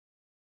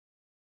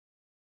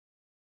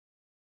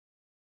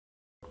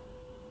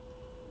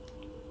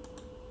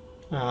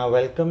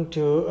Welcome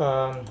to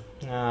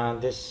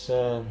this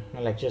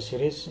lecture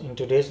series. In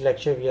today's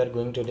lecture, we are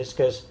going to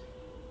discuss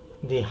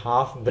the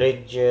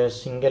half-bridge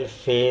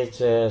single-phase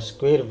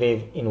square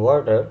wave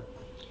inverter.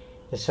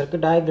 The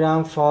circuit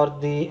diagram for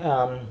the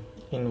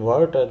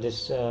inverter,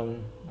 this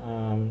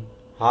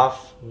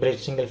half-bridge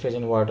single-phase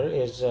inverter,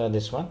 is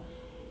this one.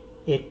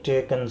 It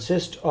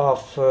consists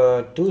of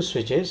two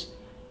switches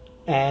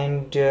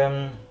and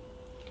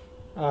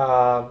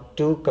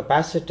two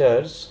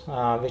capacitors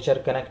which are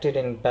connected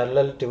in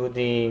parallel to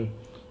the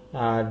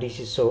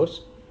DC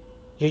source.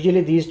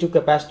 Usually these two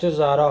capacitors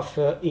are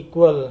of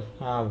equal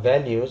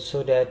values,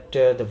 so that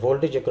the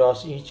voltage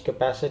across each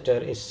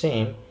capacitor is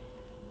same.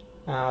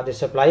 The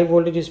supply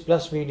voltage is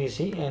plus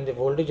VDC, and the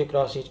voltage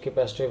across each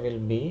capacitor will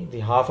be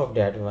the half of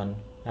that one,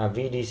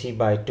 VDC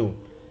by 2.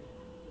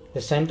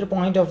 The center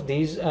point of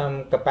these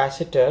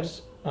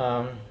capacitors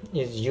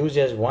is used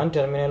as one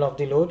terminal of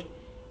the load,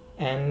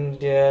 and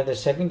the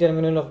second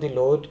terminal of the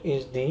load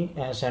is the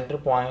center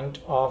point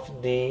of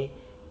the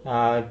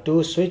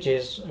two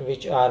switches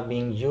which are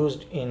being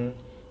used in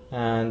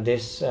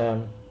this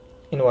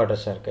inverter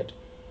circuit.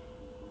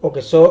 Okay,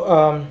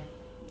 so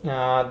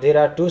there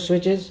are two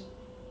switches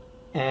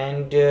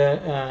and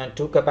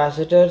two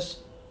capacitors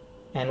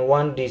and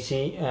one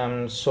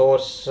DC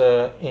source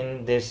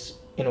in this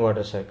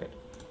inverter circuit.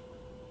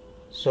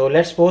 So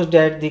let's suppose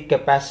that the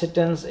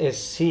capacitance is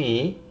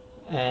C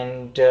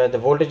and the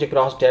voltage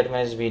across that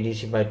one is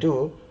VDC by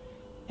 2,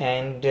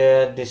 and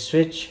the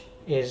switch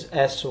is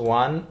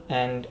S1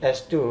 and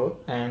S2,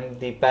 and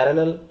the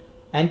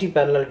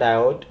anti-parallel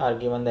diode are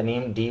given the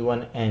name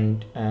D1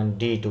 and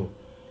D2.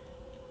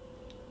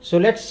 So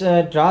let's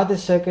draw the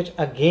circuit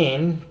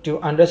again to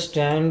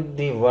understand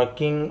the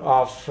working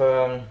of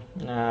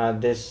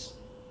this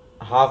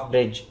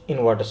half-bridge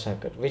inverter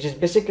circuit, which is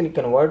basically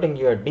converting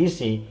your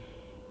DC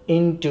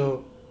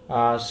into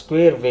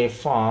square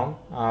waveform,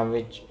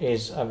 which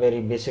is a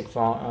very basic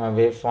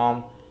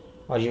waveform,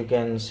 or you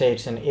can say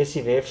it's an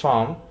AC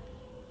waveform,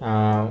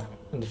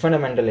 the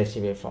fundamental AC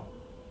waveform.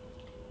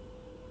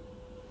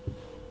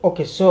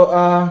 Okay,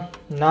 so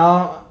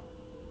now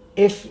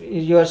if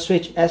your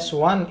switch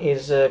S1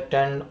 is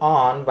turned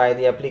on by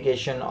the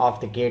application of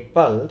the gate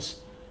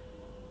pulse,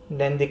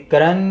 then the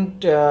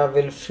current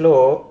will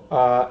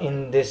flow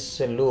in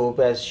this loop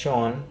as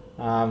shown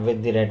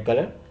with the red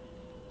color.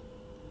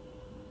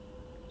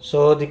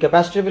 So the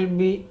capacitor will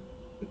be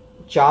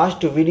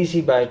charged to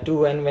VDC by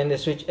 2, and when the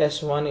switch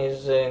S1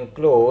 is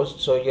closed,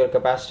 so your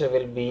capacitor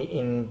will be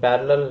in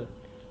parallel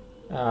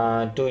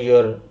to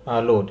your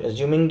load.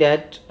 Assuming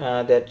that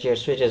that your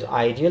switch is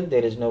ideal,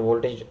 there is no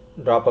voltage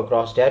drop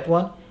across that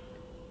one,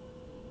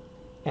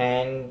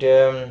 and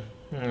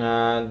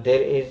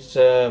there is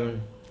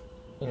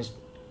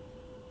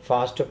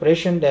fast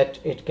operation that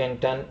it can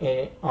turn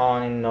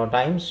on in no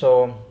time.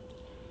 So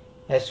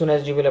as soon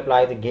as you will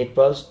apply the gate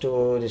pulse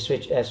to the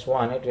switch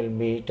S1, it will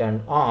be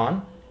turned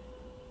on,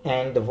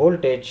 and the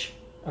voltage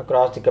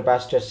across the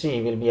capacitor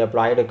C will be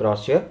applied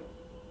across your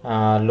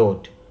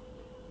load.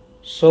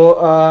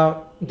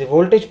 So the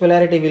voltage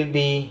polarity will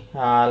be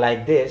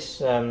like this,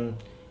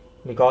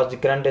 because the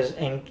current is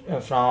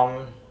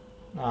from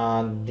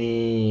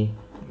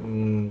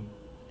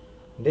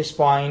this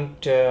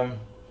point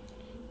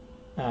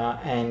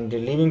and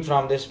leaving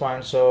from this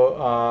point.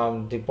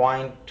 So the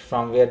point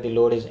from where the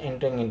load is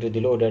entering into the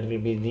load, that will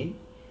be the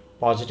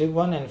positive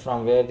one, and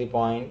from where the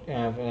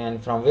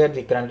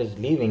current is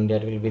leaving,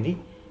 that will be the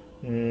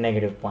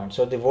negative point.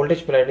 So the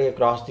voltage polarity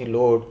across the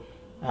load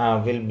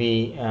will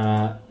be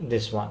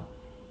this one.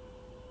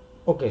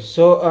 Okay,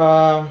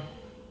 so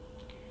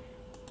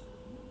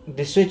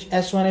the switch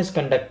S1 is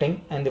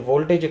conducting, and the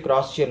voltage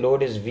across your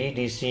load is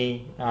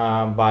VDC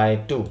by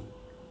 2.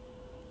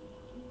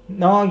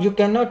 Now you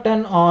cannot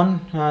turn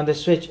on the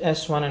switch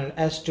S1 and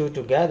S2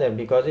 together,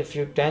 because if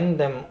you turn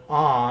them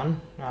on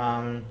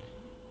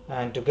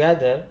and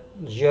together,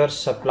 your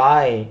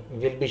supply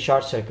will be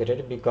short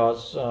circuited,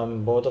 because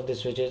both of the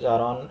switches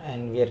are on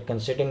and we are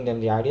considering them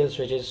the ideal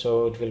switches,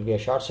 so it will be a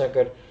short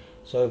circuit.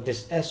 So if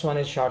this S1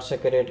 is short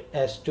circuited,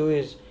 S2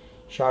 is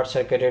short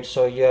circuited,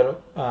 so your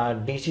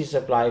DC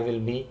supply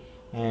will be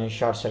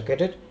short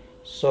circuited.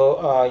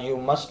 So you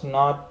must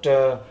not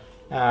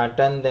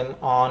turn them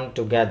on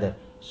together.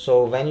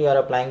 So when you are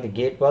applying the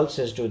gate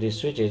pulses to the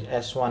switches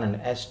S1 and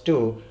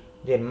S2,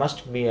 there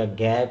must be a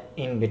gap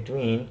in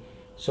between,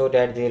 so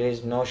that there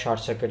is no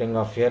short circuiting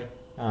of your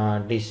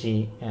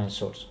DC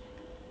source.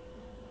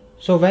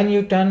 So when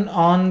you turn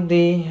on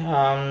the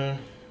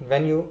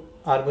when you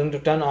are going to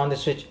turn on the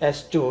switch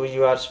S2,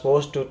 you are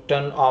supposed to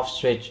turn off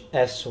switch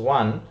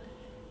S1.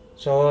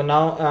 So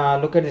now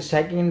look at the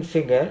second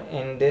figure.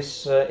 In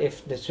this,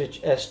 if the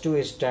switch S2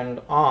 is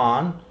turned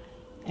on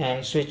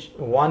and switch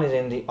 1 is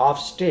in the off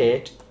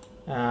state,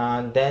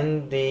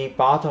 then the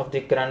path of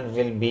the current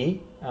will be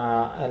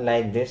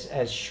like this,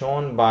 as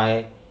shown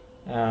by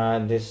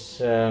this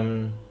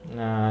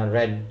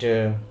red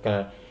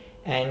color.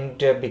 And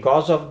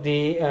because of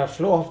the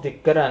flow of the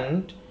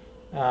current,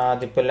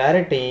 the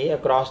polarity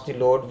across the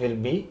load will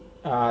be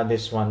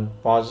this one,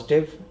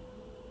 positive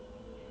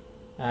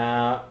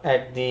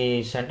at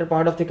the center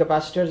point of the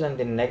capacitors and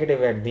the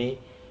negative at the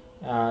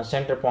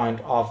center point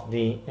of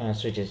the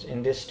switches.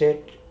 In this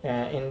state,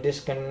 in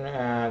this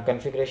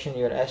configuration,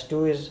 your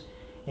S2 is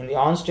in the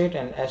on state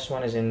and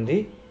S1 is in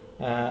the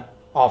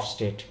off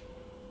state.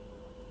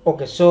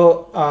 Okay,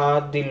 so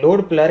the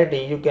load polarity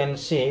you can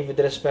see with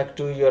respect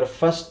to your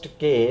first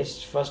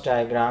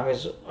diagram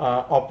is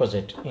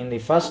opposite. In the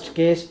first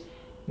case,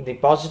 the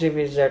positive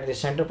is at the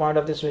center point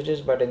of the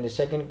switches, but in the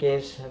second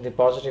case, the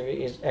positive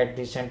is at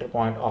the center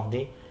point of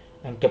the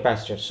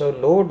capacitor. So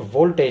load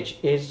voltage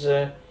is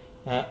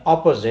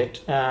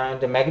opposite.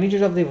 The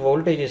magnitude of the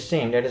voltage is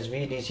same, that is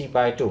VDC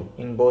by 2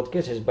 in both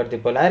cases, but the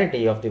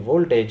polarity of the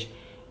voltage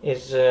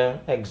is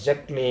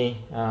exactly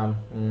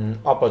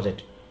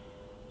opposite.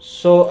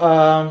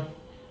 So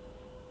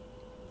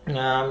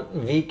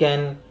we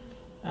can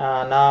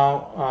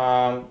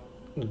now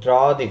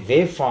draw the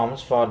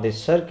waveforms for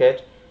this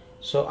circuit.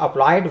 So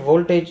applied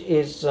voltage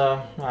is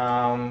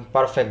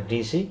perfect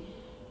DC,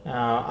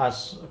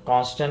 as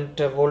constant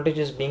voltage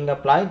is being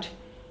applied,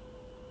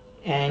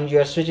 and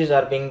your switches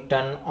are being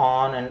turned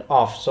on and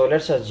off. So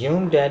let's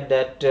assume that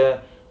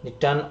the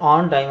turn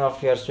on time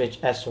of your switch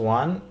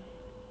S1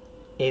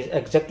 is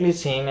exactly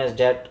same as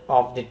that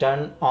of the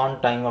turn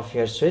on time of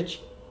your switch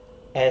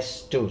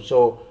S2.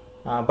 So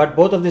but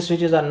both of the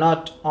switches are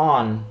not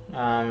on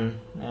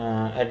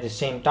at the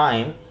same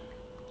time.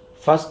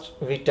 First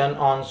we turn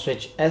on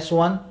switch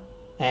S1,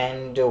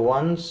 and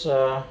once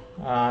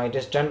it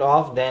is turned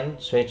off, then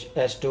switch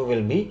S2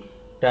 will be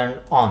turned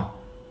on.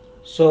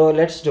 So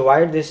let's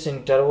divide this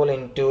interval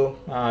into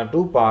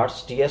two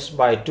parts, TS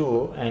by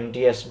 2 and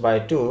TS by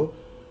 2.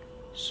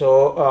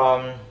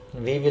 So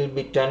we will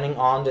be turning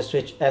on the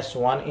switch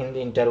S1 in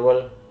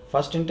the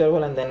first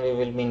interval, and then we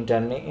will be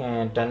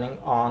turning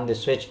on the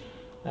switch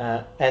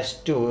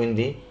S2 in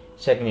the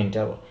second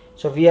interval.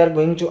 So we are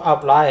going to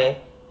apply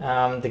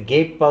the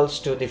gate pulse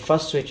to the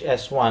first switch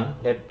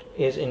S1, that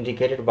is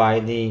indicated by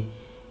the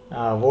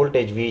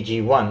voltage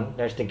VG1,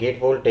 that's the gate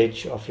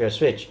voltage of your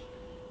switch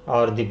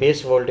or the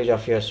base voltage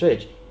of your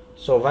switch.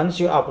 So once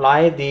you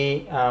apply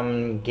the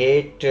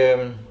gate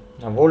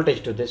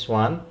voltage to this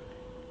one,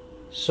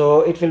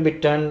 so it will be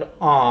turned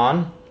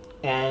on,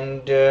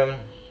 and the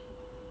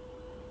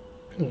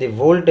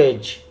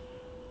voltage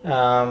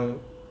will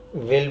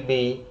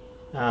be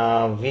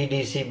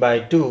VDC by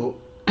 2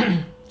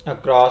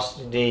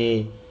 across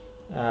the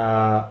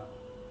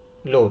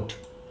load.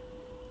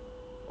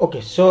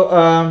 Okay, so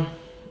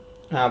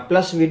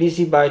plus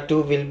VDC by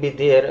 2 will be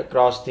there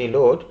across the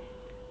load,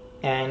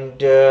 and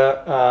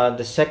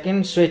the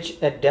second switch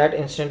at that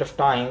instant of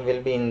time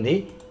will be in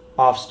the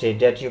off state,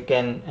 that you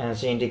can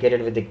see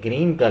indicated with the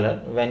green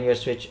color. When your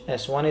switch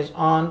S1 is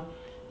on,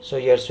 so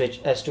your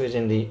switch S2 is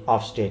in the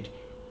off state,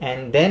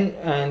 and then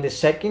in the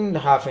second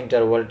half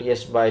interval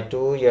TS by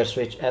 2, your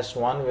switch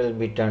S1 will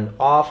be turned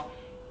off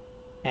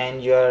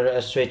and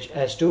your switch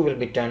S2 will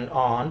be turned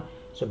on.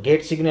 So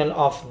gate signal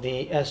of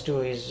the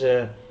S2 is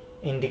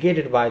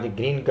indicated by the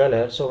green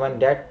color. So when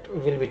that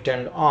will be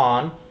turned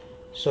on,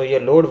 so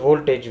your load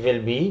voltage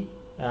will be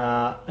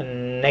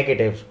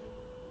negative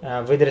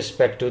with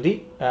respect to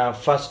the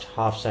first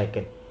half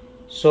cycle.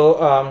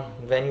 So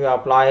when you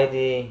apply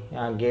the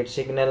gate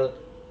signal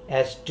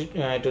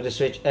S2 to the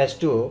switch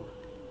S2,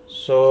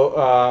 so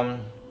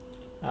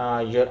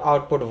your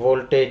output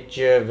voltage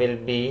will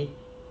be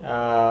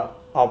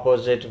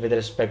opposite with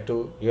respect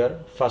to your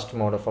first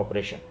mode of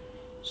operation.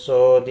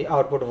 So the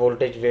output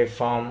voltage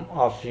waveform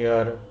of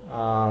your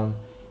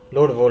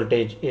load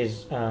voltage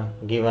is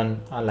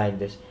given like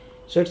this.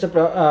 So it's a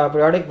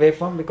periodic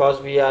waveform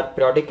because we are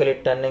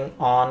periodically turning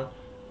on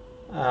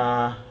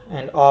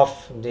and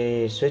off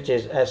the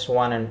switches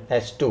S1 and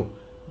S2.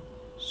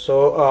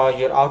 So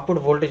your output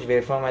voltage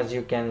waveform, as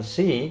you can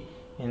see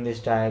in this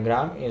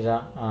diagram, is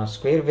a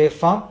square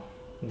waveform.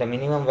 The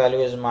minimum value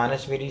is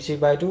minus VDC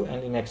by 2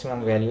 and the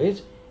maximum value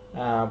is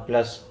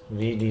plus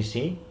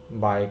VDC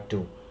by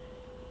 2.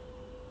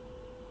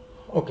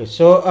 Okay,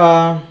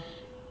 so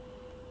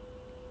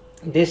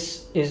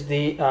this is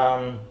the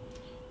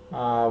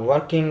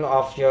working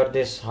of your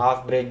this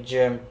half bridge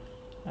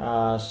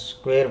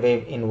square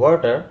wave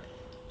inverter.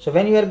 So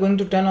when you are going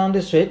to turn on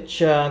the switch,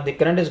 the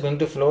current is going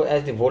to flow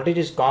as the voltage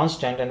is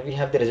constant and we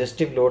have the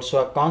resistive load, so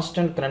a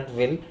constant current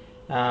will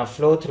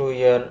flow through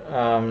your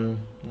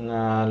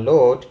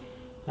load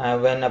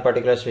when a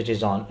particular switch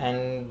is on,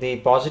 and the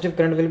positive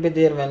current will be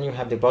there when you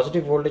have the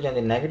positive voltage, and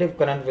the negative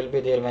current will be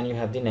there when you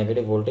have the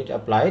negative voltage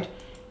applied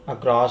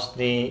across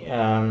the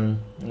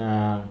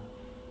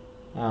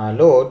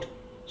load.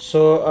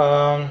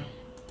 So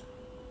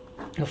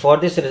for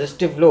this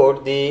resistive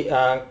load, the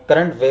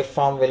current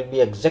waveform will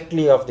be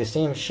exactly of the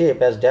same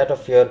shape as that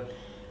of your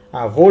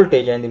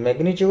voltage, and the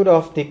magnitude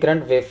of the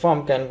current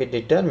waveform can be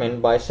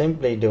determined by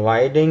simply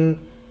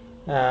dividing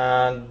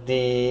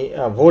the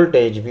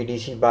voltage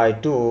VDC by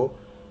 2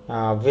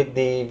 with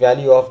the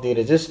value of the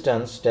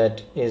resistance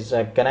that is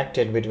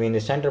connected between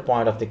the center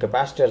point of the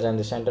capacitors and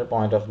the center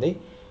point of the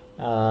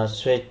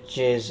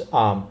switches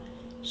arm.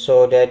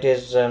 So that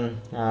is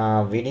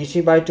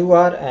VDC by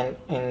 2R,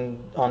 and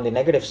on the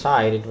negative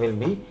side it will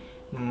be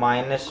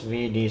minus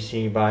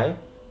VDC by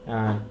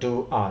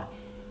 2R.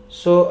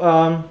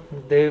 So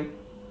the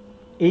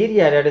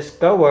area that is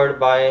covered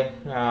by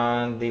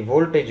the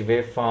voltage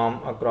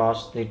waveform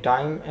across the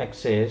time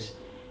axis,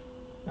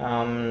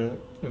 when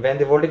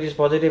the voltage is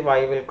positive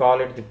I will call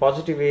it the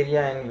positive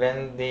area, and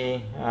when the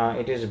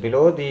it is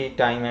below the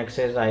time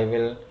axis I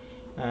will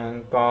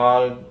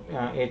call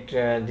it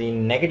the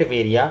negative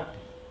area.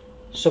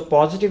 So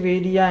positive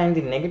area and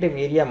the negative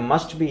area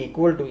must be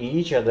equal to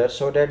each other,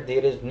 so that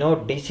there is no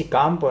DC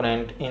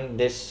component in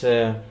this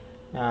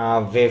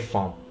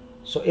waveform.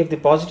 So if the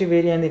positive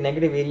area and the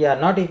negative area are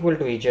not equal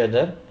to each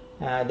other,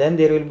 then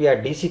there will be a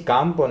DC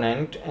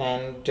component,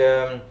 and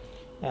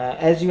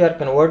as you are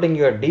converting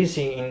your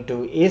DC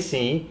into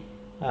AC,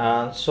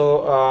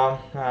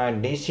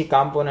 DC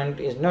component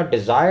is not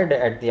desired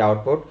at the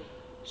output.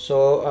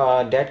 So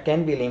that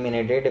can be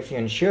eliminated if you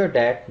ensure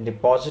that the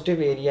positive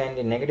area and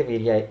the negative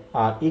area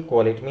are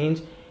equal. It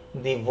means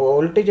the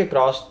voltage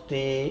across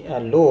the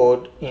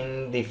load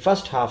in the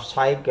first half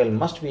cycle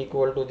must be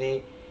equal to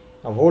the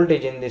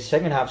voltage in the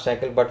second half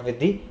cycle, but with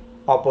the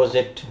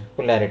opposite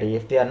polarity.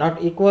 If they are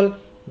not equal,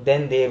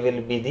 then there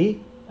will be the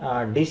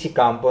DC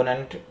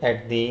component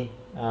at the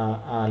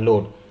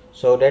load.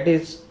 So that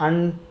is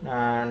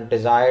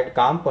undesired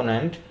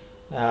component,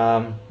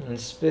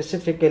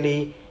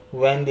 specifically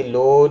when the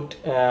load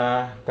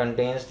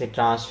contains the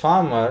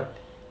transformer,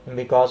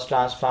 because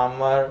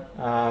transformer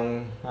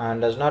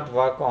does not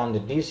work on the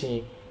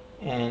DC,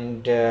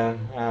 and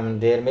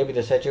there may be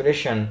the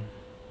saturation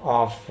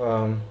of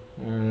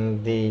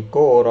the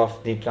core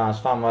of the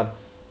transformer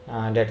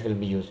that will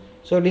be used.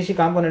 So DC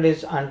component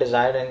is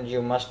undesired, and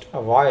you must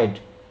avoid,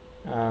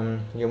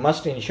 you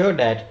must ensure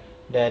that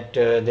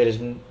there is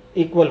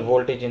equal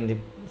voltage in the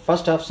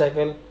first half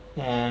cycle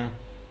and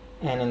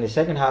in the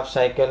second half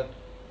cycle,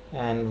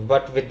 and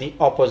but with the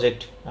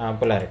opposite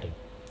polarity.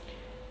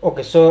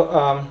 Okay,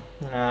 so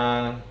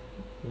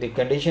the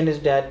condition is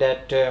that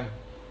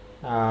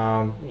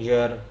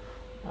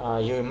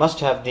you must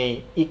have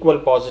the equal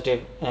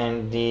positive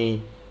and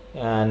the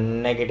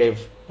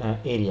negative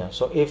area.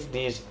 So if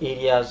these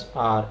areas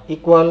are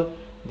equal,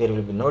 there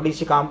will be no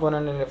DC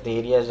component, and if the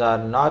areas are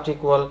not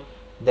equal,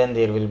 then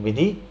there will be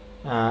the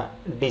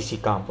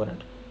DC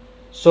component.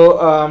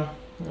 So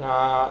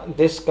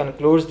this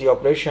concludes the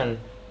operation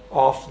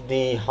of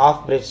the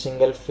half bridge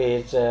single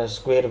phase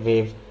square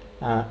wave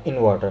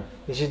inverter.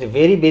 This is the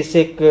very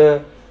basic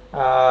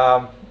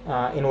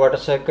inverter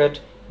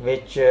circuit,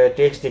 which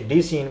takes the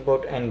DC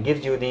input and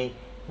gives you the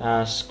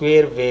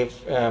square wave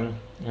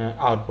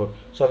output.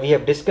 So we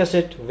have discussed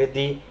it with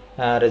the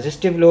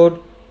resistive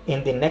load.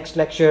 In the next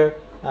lecture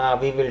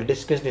we will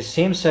discuss the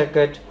same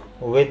circuit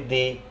with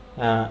the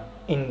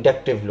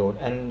inductive load,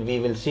 and we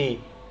will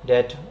see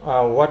that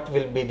what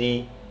will be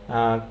the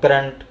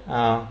current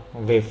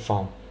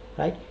waveform,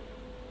 right?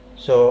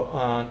 So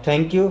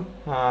thank you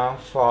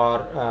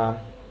for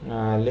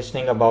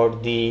listening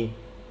about the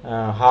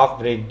half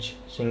bridge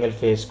single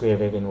phase square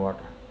wave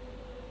inverter.